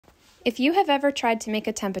If you have ever tried to make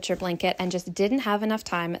a temperature blanket and just didn't have enough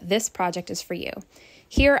time, this project is for you.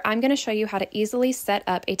 Here, I'm going to show you how to easily set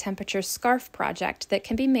up a temperature scarf project that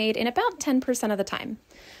can be made in about 10% of the time.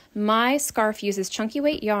 My scarf uses chunky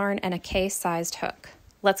weight yarn and a case-sized hook.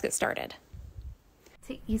 Let's get started.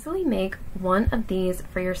 To easily make one of these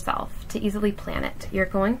for yourself, to easily plan it, you're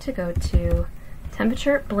going to go to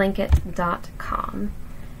temperatureblanket.com.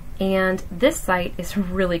 And this site is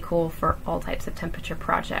really cool for all types of temperature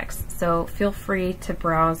projects, so feel free to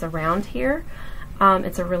browse around here.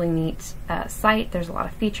 It's a really neat site. There's a lot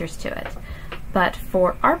of features to it. But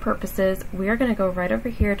for our purposes, we are going to go right over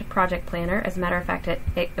here to Project Planner. As a matter of fact,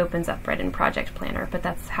 it opens up right in Project Planner, but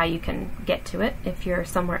that's how you can get to it if you're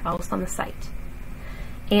somewhere else on the site.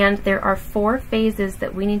 And there are 4 phases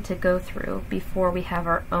that we need to go through before we have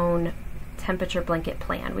our own temperature blanket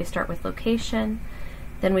plan. We start with location,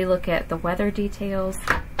 then we look at the weather details,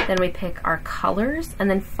 then we pick our colors, and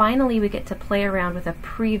then finally we get to play around with a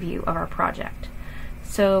preview of our project.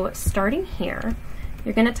 So starting here,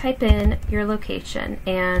 you're going to type in your location,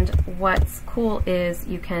 and what's cool is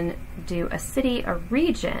you can do a city, a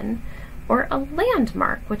region, or a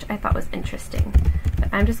landmark, which I thought was interesting. But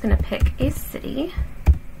I'm just going to pick a city.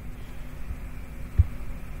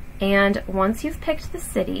 And once you've picked the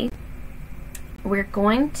city, we're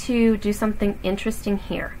going to do something interesting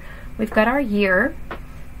here. We've got our year.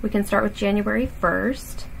 We can start with January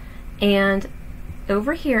 1st. And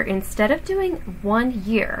over here, instead of doing 1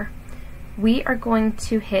 year, we are going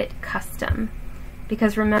to hit custom.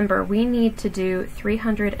 Because remember, we need to do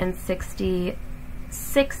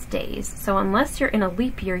 366 days. So unless you're in a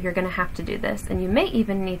leap year, you're going to have to do this. And you may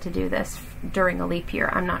even need to do this during a leap year.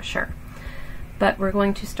 I'm not sure. But we're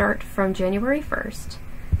going to start from January 1st.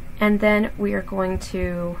 And then we are going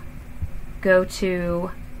to go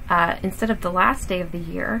to, instead of the last day of the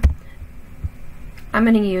year, I'm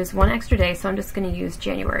going to use 1 extra day, so I'm just going to use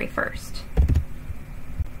January 1st.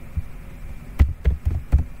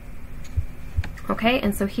 Okay,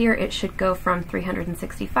 and so here it should go from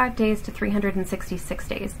 365 days to 366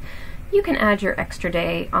 days. You can add your extra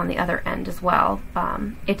day on the other end as well.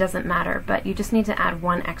 It doesn't matter, but you just need to add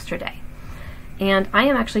 1 extra day. And I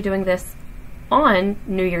am actually doing this on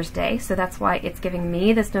New Year's Day, so that's why it's giving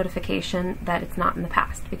me this notification that it's not in the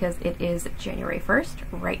past, because it is January 1st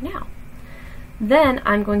right now. Then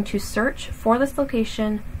I'm going to search for this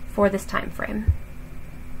location for this time frame.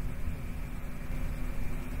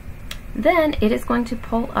 Then it is going to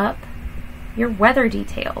pull up your weather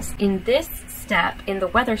details. In this step, in the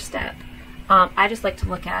weather step, I just like to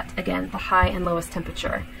look at, again, the high and lowest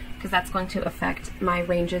temperature, because that's going to affect my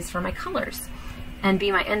ranges for my colors and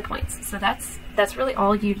be my endpoints. So that's really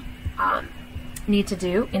all you need to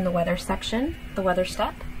do in the weather section, the weather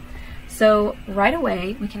step. So right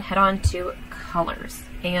away we can head on to colors,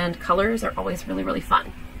 and colors are always really, really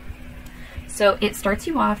fun. So it starts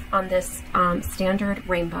you off on this standard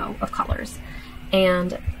rainbow of colors,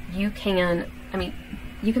 and you can,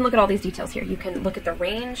 you can look at all these details here. You can look at the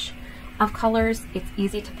range of colors. It's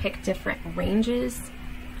easy to pick different ranges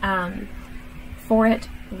for it.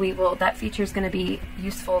 That feature is going to be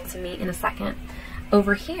useful to me in a second.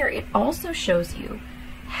 Over here, it also shows you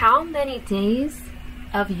how many days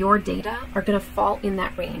of your data are going to fall in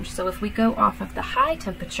that range. So if we go off of the high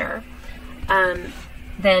temperature,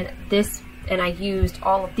 then this, and I used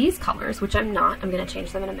all of these colors, which I'm not, I'm going to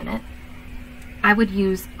change them in a minute. I would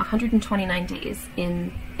use 129 days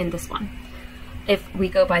in this one. If we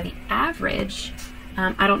go by the average,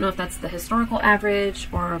 I don't know if that's the historical average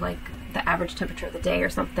or like the average temperature of the day or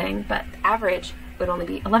something, but the average would only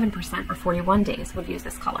be 11%, or 41 days would use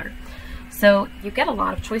this color. So you get a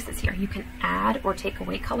lot of choices here. You can add or take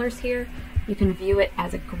away colors here. You can view it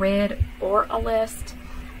as a grid or a list.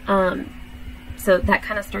 So that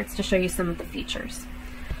kind of starts to show you some of the features.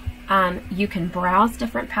 You can browse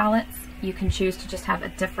different palettes. You can choose to just have a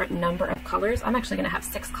different number of colors. I'm actually going to have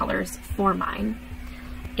 6 colors for mine.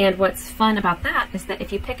 And what's fun about that is that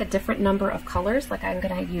if you pick a different number of colors, like I'm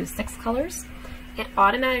going to use 6 colors, it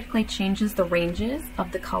automatically changes the ranges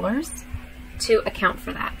of the colors to account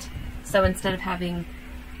for that. So instead of having,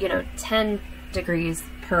 10 degrees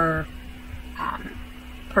per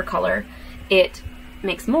color, it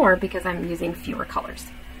makes more because I'm using fewer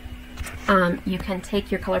colors. You can take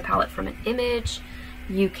your color palette from an image.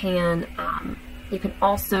 You can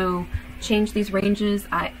also change these ranges.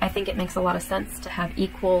 I think it makes a lot of sense to have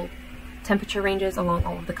equal temperature ranges along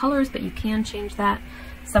all of the colors, but you can change that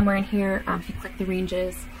somewhere in here if you click the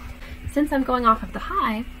ranges. Since I'm going off of the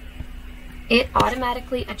high, it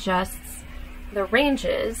automatically adjusts the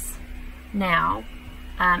ranges now.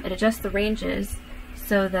 It adjusts the ranges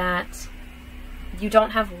so that you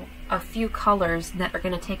don't have a few colors that are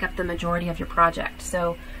going to take up the majority of your project.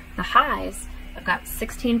 So the highs, I've got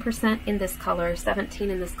 16% in this color, 17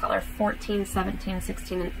 in this color, 14, 17,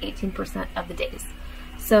 16, and 18% of the days.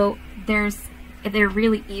 So they're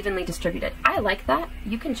really evenly distributed. I like that.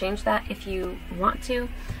 You can change that if you want to,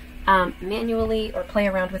 manually or play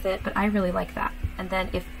around with it, but I really like that. And then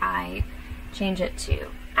if I change it to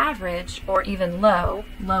average or even low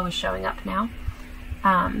is showing up now,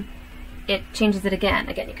 it changes it again.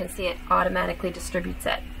 Again, you can see it automatically distributes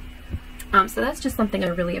it. So that's just something I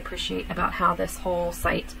really appreciate about how this whole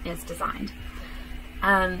site is designed.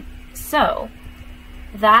 So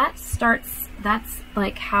that's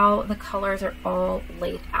like how the colors are all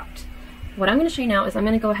laid out. What I'm going to show you now is I'm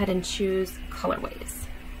going to go ahead and choose colorways.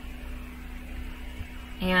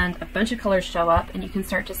 And a bunch of colors show up, and you can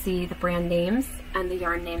start to see the brand names and the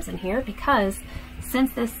yarn names in here, because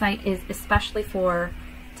since this site is especially for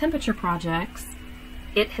temperature projects,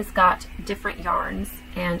 it has got different yarns,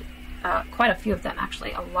 and quite a few of them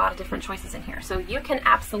actually, a lot of different choices in here. So you can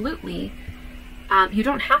absolutely, you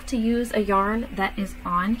don't have to use a yarn that is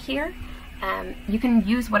on here. You can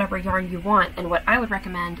use whatever yarn you want, and what I would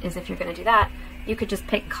recommend is if you're going to do that, you could just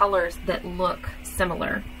pick colors that look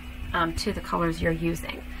similar to the colors you're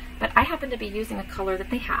using. But I happen to be using a color that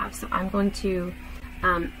they have, so I'm going to,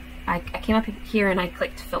 I came up here and I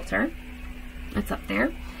clicked filter. It's up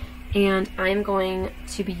there. And I'm going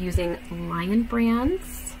to be using Lion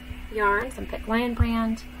Brand's yarn, so I'm pick Lion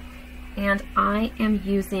Brand, and I am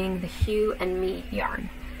using the Hue and Me yarn.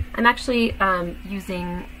 I'm actually I'm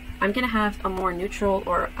going to have a more neutral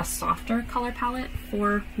or a softer color palette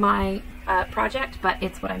for my project, but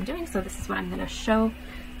it's what I'm doing, so this is what I'm going to show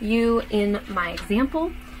you in my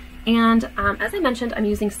example. And as I mentioned, I'm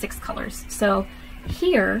using 6 colors. So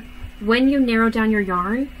here, when you narrow down your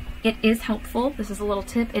yarn, it is helpful, this is a little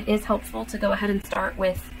tip, it is helpful to go ahead and start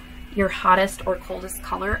with your hottest or coldest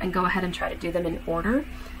color and go ahead and try to do them in order.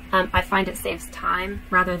 I find it saves time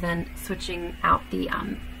rather than switching out the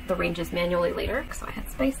ranges manually later. So I had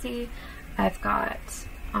spicy, I've got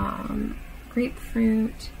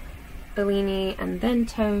grapefruit, Bellini, and then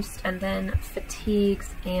toast, and then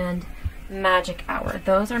fatigues and magic hour.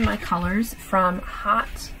 Those are my colors from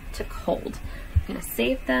hot to cold. I'm gonna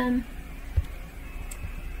save them,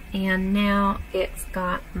 and now it's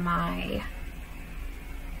got my,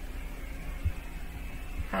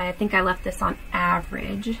 I think I left this on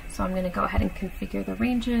average, so I'm gonna go ahead and configure the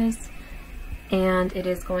ranges, and it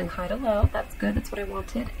is going high to low. That's good, that's what I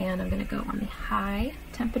wanted. And I'm gonna go on the high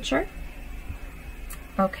temperature.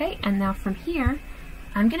 Okay, and now from here,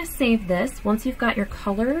 I'm going to save this. Once you've got your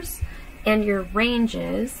colors and your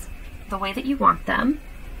ranges the way that you want them,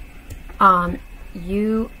 and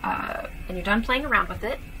you're done playing around with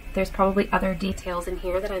it, there's probably other details in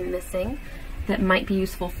here that I'm missing that might be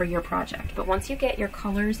useful for your project. But once you get your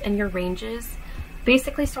colors and your ranges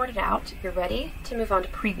basically sorted out, you're ready to move on to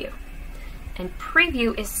preview. And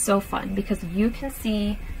preview is so fun because you can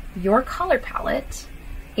see your color palette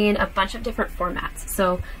in a bunch of different formats.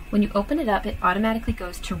 So when you open it up, it automatically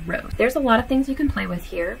goes to rows. There's a lot of things you can play with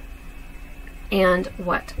here. And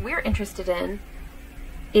what we're interested in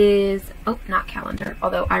is, oh, not calendar,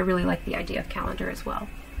 although I really like the idea of calendar as well.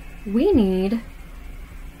 We need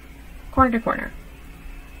corner to corner.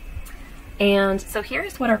 And so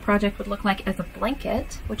here's what our project would look like as a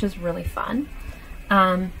blanket, which is really fun.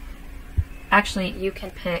 Actually, you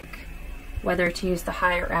can pick whether to use the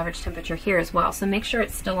high or average temperature here as well. So make sure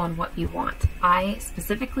it's still on what you want. I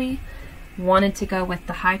specifically wanted to go with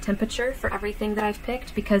the high temperature for everything that I've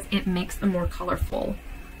picked because it makes a more colorful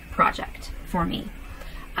project for me.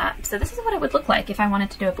 So this is what it would look like if I wanted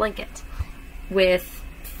to do a blanket with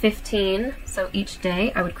 15. So each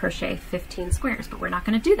day I would crochet 15 squares, but we're not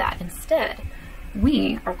going to do that. Instead,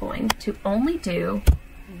 we are going to only do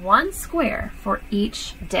 1 square for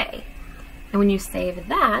each day. And when you save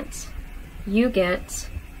that, you get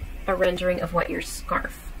a rendering of what your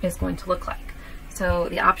scarf is going to look like. So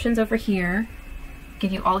the options over here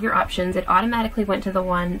give you all your options. It automatically went to the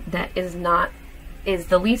one that is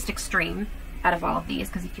the least extreme out of all of these,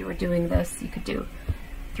 because if you were doing this, you could do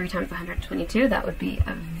 3 times 122. That would be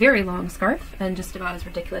a very long scarf and just about as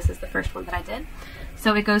ridiculous as the first one that I did.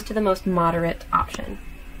 So it goes to the most moderate option.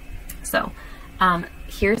 So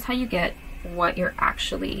here's how you get what you're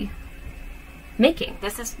actually making.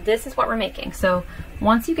 This is what we're making. So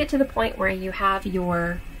once you get to the point where you have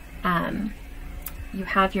your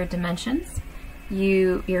dimensions,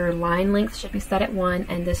 your line length should be set at 1,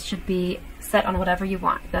 and this should be set on whatever you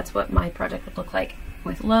want. That's what my project would look like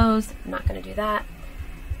with lows. I'm not going to do that.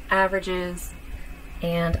 Averages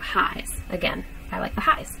and highs. Again, I like the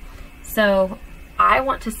highs. So I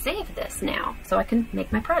want to save this now so I can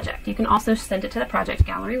make my project. You can also send it to the project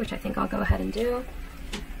gallery, which I think I'll go ahead and do.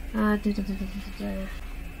 Okay, I'm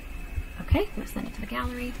gonna send it to the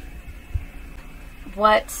gallery.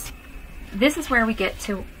 This is where we get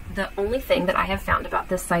to the only thing that I have found about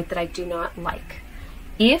this site that I do not like.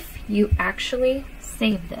 If you actually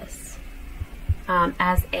save this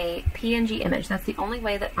as a PNG image, that's the only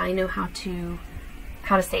way that I know how to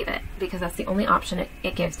save it, because that's the only option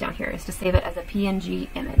it gives down here, is to save it as a PNG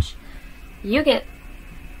image. You get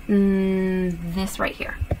this right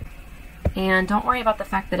here. And don't worry about the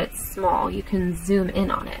fact that it's small. You can zoom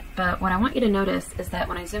in on it. But what I want you to notice is that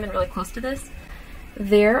when I zoom in really close to this,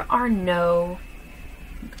 there are no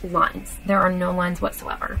lines. There are no lines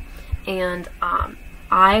whatsoever. And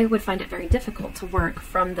I would find it very difficult to work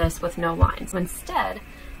from this with no lines. Instead,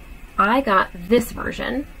 I got this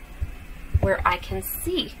version where I can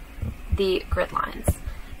see the grid lines.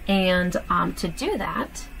 And to do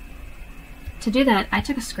that, I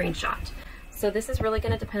took a screenshot. So this is really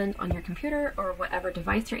going to depend on your computer or whatever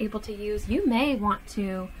device you're able to use. You may want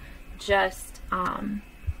to just,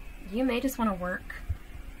 you may just want to work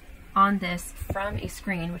on this from a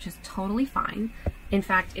screen, which is totally fine. In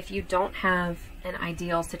fact, if you don't have an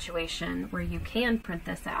ideal situation where you can print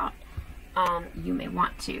this out, you may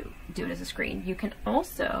want to do it as a screen. You can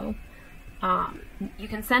also, you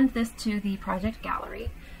can send this to the project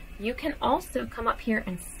gallery. You can also come up here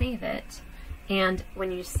and save it. And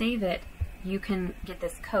when you save it, you can get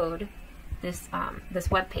this code, this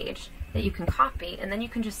web page that you can copy, and then you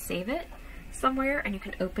can just save it somewhere and you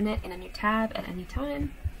can open it in a new tab at any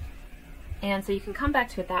time. And so you can come back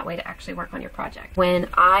to it that way to actually work on your project. When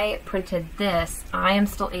I printed this, I am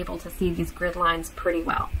still able to see these grid lines pretty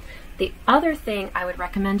well. The other thing I would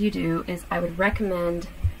recommend you do is I would recommend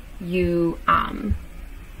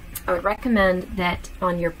that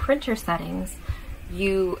on your printer settings,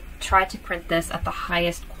 you try to print this at the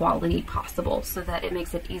highest quality possible so that it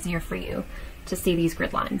makes it easier for you to see these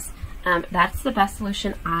grid lines. That's the best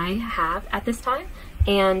solution I have at this time.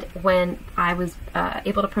 And when I was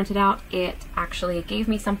able to print it out, it actually gave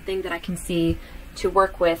me something that I can see to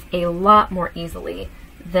work with a lot more easily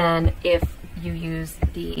than if you use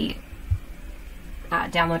the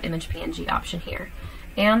download image PNG option here.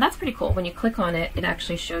 And that's pretty cool. When you click on it, it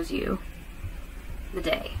actually shows you the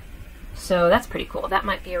day. So that's pretty cool. That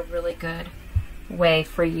might be a really good way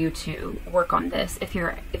for you to work on this. If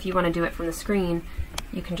you want to do it from the screen,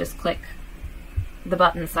 you can just click the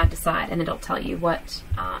button side to side and it'll tell you what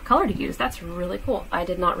color to use. That's really cool. I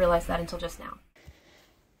did not realize that until just now.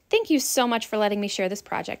 Thank you so much for letting me share this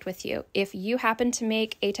project with you. If you happen to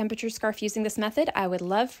make a temperature scarf using this method, I would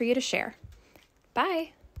love for you to share.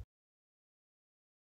 Bye!